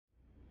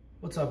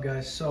What's up,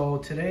 guys? So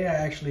today I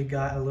actually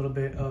got a little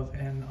bit of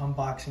an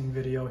unboxing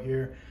video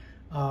here.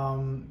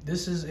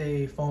 This is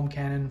a foam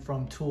cannon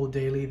from Tool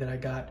Daily that I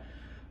got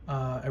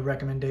a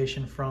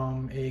recommendation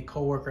from a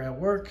coworker at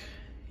work.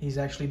 He's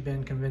actually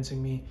been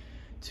convincing me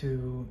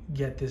to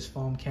get this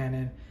foam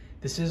cannon.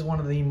 This is one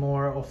of the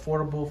more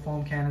affordable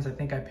foam cannons. I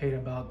think I paid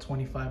about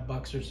 25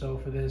 bucks or so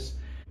for this.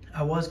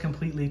 I was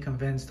completely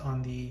convinced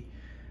on the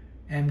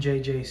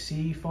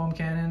MJJC foam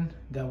cannon.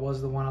 That was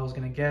the one I was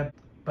gonna get.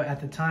 But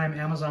at the time,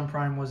 Amazon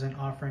Prime wasn't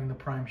offering the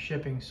Prime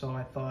shipping, so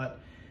I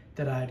thought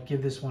that I'd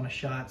give this one a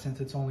shot since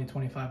it's only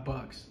 25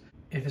 bucks.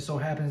 If it so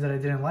happens that I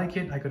didn't like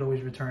it, I could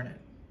always return it.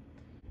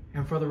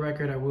 And for the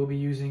record, I will be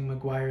using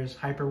Meguiar's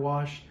Hyper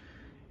Wash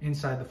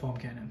inside the foam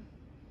cannon.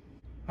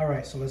 All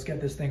right, so let's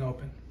get this thing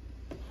open.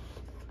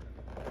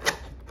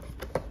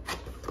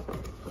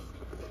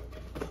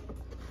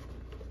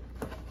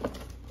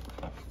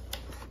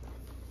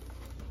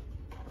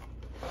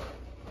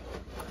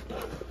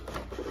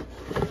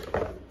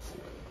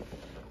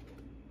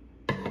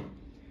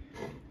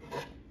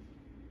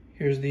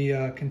 Here's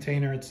the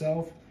container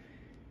itself.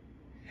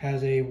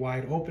 Has a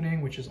wide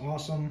opening, which is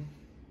awesome.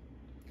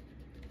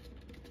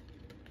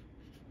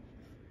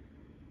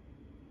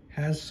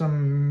 Has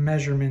some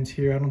measurements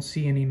here. I don't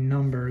see any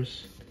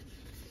numbers.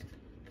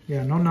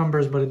 Yeah, no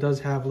numbers, but it does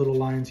have little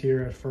lines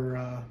here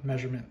for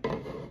measurement.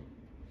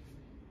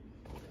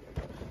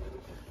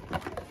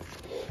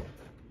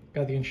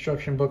 Got the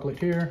instruction booklet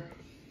here.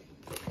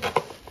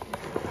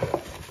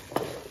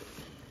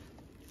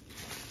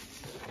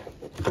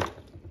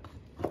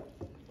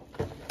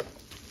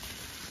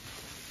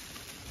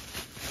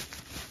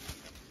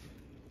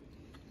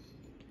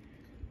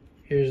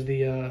 Here's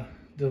the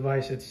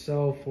device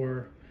itself,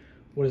 or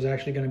what is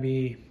actually going to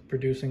be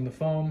producing the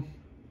foam.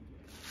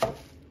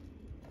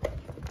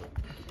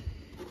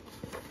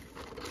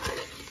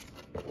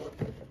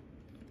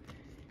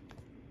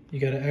 You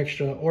got an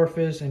extra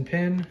orifice and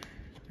pin,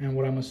 and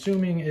what I'm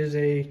assuming is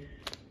a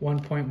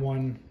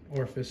 1.1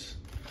 orifice.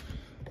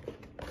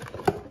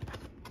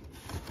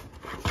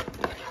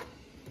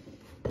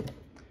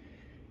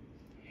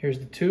 Here's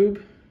the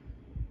tube,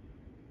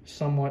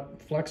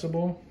 somewhat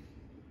flexible.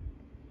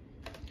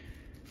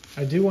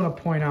 I do want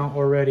to point out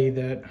already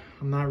that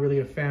I'm not really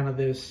a fan of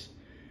this,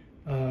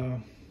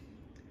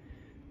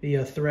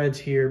 the threads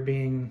here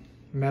being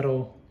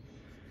metal,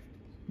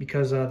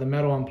 because the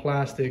metal on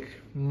plastic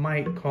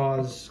might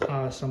cause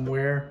some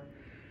wear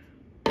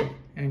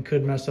and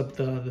could mess up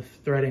the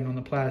threading on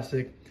the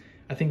plastic.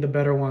 I think the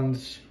better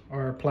ones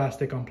are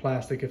plastic on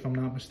plastic, if I'm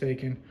not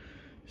mistaken.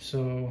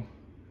 So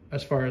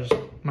as far as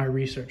my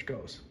research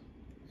goes.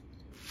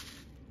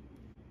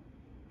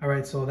 All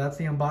right, so that's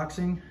the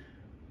unboxing.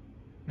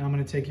 Now I'm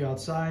going to take you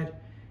outside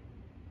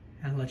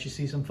and let you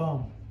see some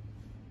foam.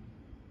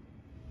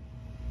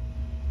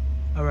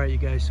 All right, you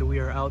guys, so we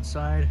are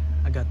outside.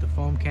 I got the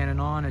foam cannon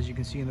on, as you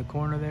can see in the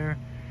corner there.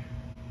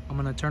 I'm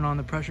going to turn on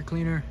the pressure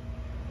cleaner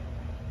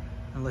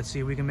and let's see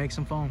if we can make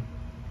some foam.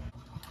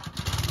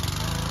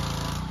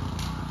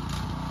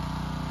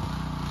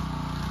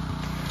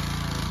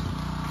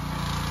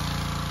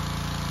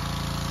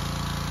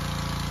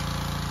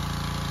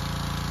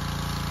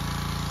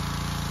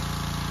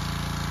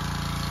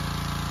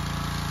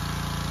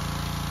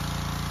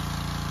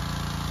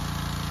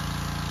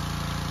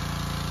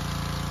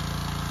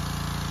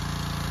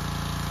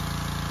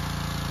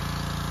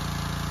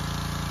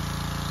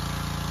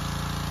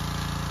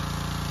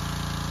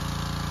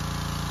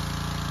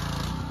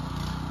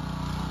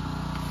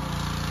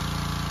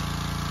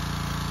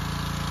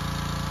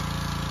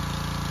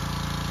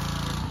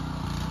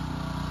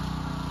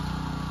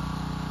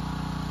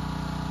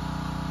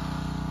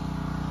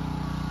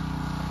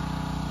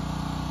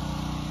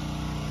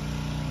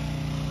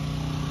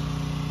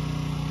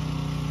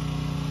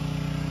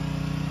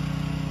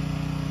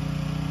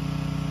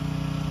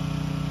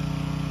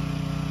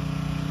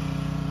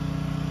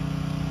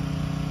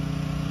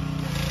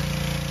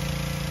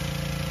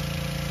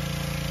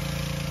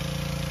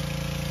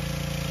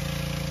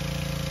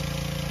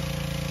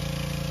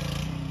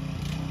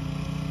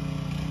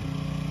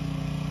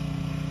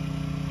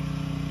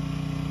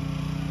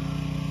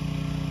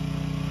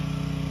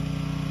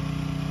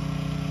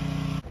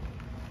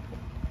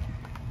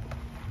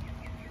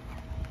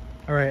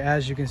 All right,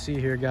 as you can see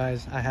here,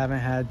 guys, I haven't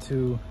had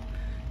to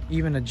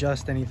even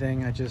adjust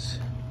anything. I just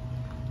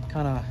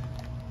kind of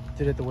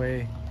did it the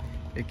way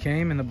it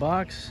came in the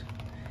box,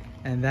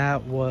 and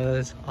that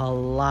was a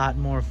lot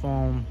more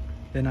foam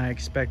than I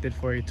expected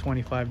for a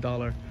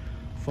 $25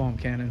 foam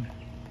cannon.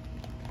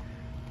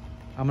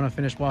 I'm gonna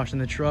finish washing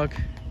the truck,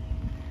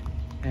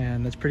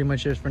 and that's pretty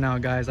much it for now,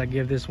 guys. I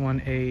give this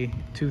one a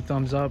 2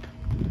 thumbs up.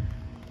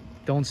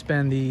 Don't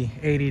spend the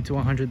 $80 to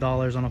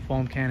 $100 on a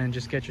foam cannon.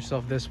 Just get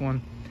yourself this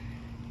one.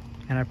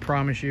 And I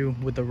promise you,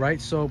 with the right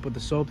soap, with the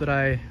soap that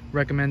I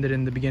recommended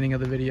in the beginning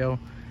of the video,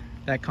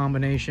 that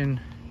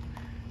combination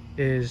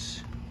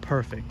is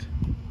perfect.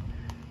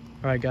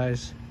 All right,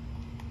 guys,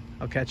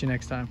 I'll catch you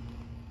next time.